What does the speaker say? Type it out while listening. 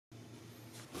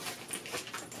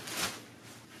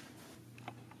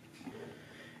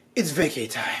It's vacay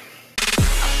time.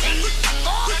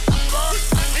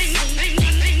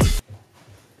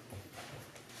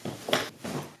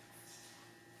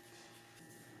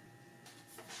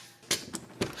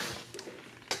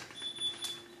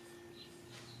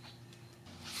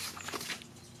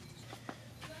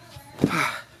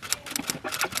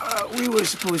 We were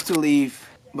supposed to leave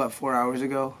about 4 hours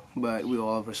ago, but we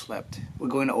all overslept. We're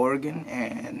going to Oregon,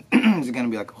 and it's gonna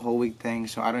be like a whole week thing,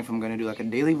 so I don't know if I'm gonna do like a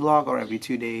daily vlog or every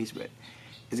 2 days, but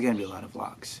it's gonna be a lot of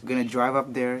vlogs. We're gonna drive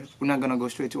up there. We're not gonna go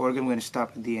straight to Oregon. We're gonna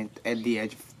stop at the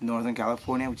edge of Northern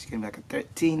California, which is gonna be like a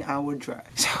 13-hour drive.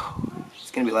 So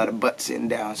it's gonna be a lot of butt sitting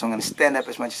down, so I'm gonna stand up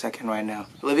as much as I can right now.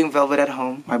 Leaving Velvet at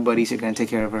home. My buddies are gonna take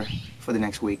care of her for the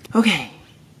next week. Okay,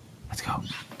 let's go.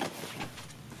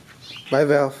 Bye,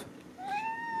 Velv.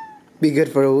 Be good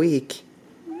for a week.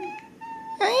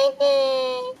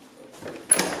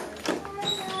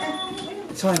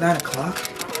 It's only 9 o'clock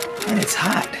and it's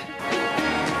hot.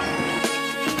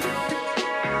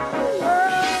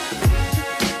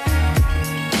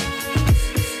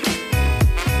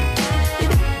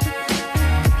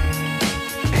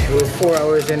 We're 4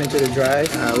 hours into the drive.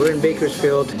 We're in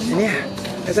Bakersfield, and yeah,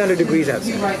 it's 100 degrees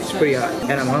outside. It's pretty hot,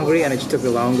 and I'm hungry, and it just took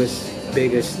the longest,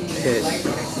 biggest piss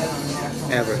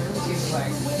ever.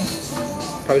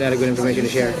 Probably not a good information to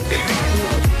share.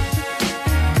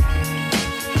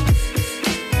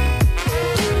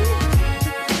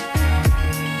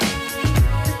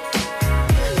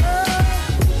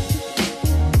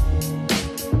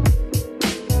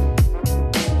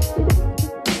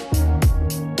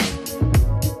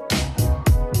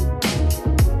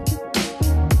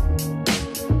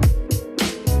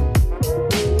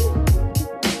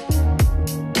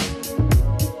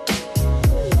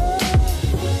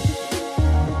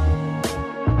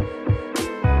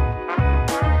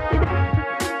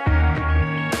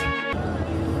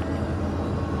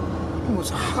 It's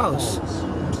a house.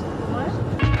 What?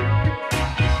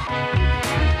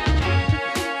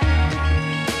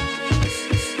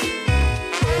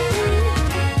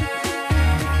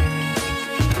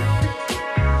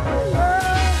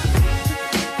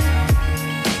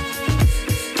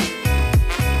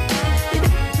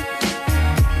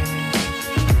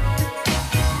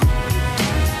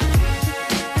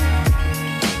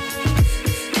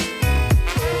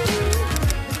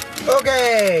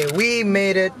 Okay, we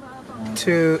made it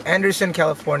to Anderson,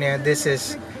 California. This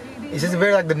is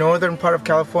very like the northern part of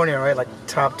California, right? Like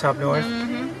top north.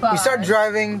 We start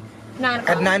driving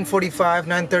at 9:45,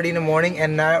 9:30 in the morning,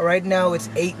 and right now it's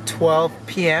 8:12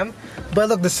 p.m. But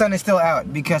look, the sun is still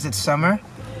out because it's summer,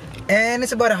 and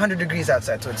it's about 100 degrees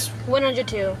outside, so it's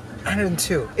 102.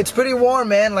 102. It's pretty warm,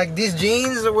 man. Like these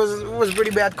jeans was a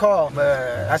pretty bad call,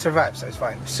 but I survived, so it's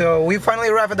fine. So we finally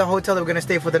arrived at the hotel that we're gonna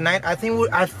stay for the night. I think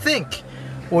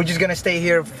we're just gonna stay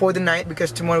here for the night because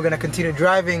tomorrow we're gonna continue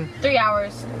driving 3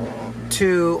 hours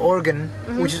to Oregon,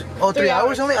 which is 3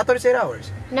 hours only. I thought it's 8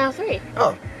 hours. No, 3.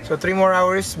 Oh, so 3 more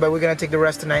hours, but we're gonna take the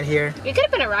rest tonight here. We could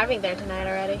have been arriving there tonight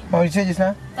already. Oh, you said just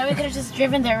now? Then we could have just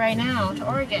driven there right now to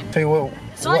Oregon. So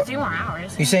It's only 3 more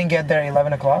hours. You saying get there at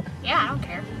 11 o'clock? Yeah, I don't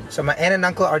care. So my aunt and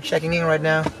uncle are checking in right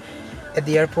now at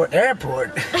the airport.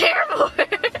 Airport.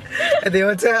 At the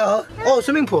hotel. Oh,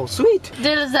 swimming pool, sweet.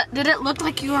 Did it look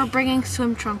like you were bringing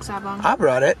swim trunks, Abang? I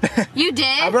brought it. You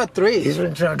did? I brought 3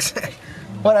 swim trunks.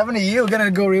 What happened to you? Gonna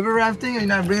go river rafting and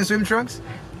you're not bringing swim trunks?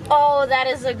 Oh, that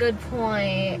is a good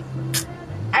point.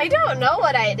 I don't know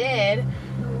what I did.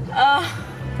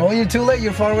 Oh, you're too late.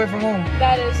 You're far away from home.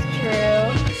 That is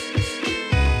true.